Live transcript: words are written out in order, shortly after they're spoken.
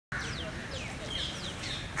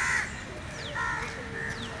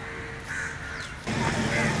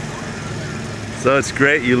So it's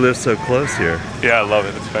great you live so close here. Yeah, I love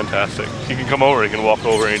it. It's fantastic. You can come over. You can walk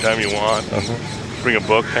over anytime you want. Bring a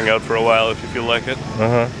book, hang out for a while if you feel like it.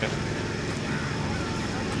 Yeah.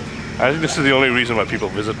 I think this is the only reason why people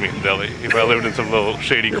visit me in Delhi. If I lived in some little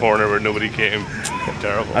shady corner where nobody came,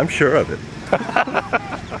 terrible. I'm sure of it.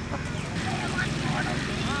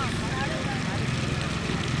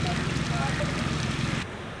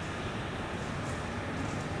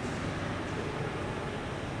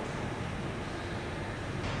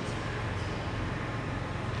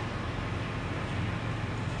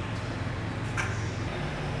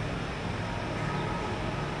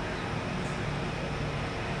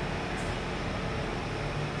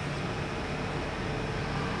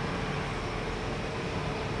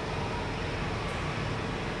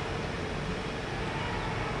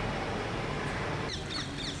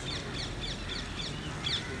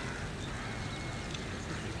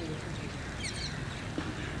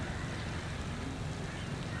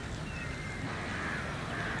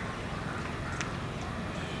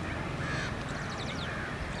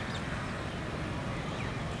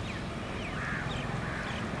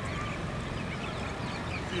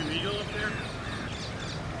 Illegal up there?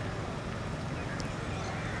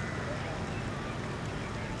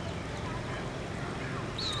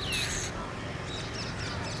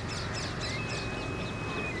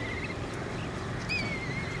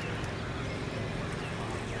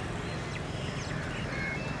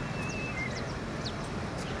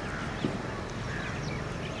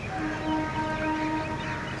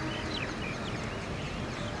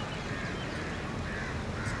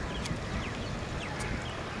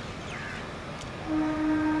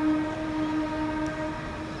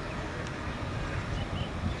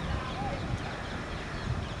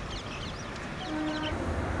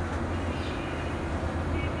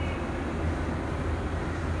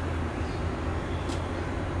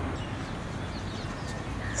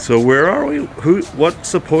 So where are we?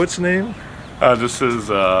 What's the poet's name? This is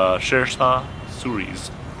Sher Shah Suri's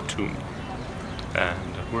tomb,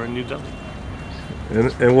 and we're in New Delhi.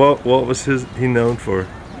 And what was he known for?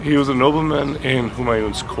 He was a nobleman in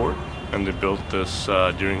Humayun's court, and they built this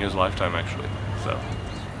during his lifetime, actually.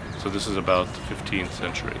 So this is about the 15th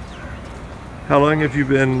century. How long have you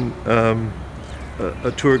been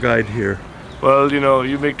a tour guide here? Well, you know,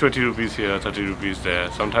 you make 20 rupees here, 30 rupees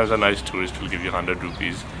there. Sometimes a nice tourist will give you 100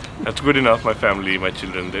 rupees. That's good enough. My family, my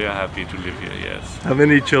children, they are happy to live here, yes. How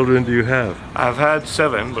many children do you have? I've had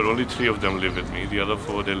 7, but only 3 of them live with me. The other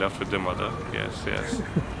 4, they left with their mother. Yes.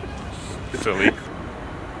 Silly.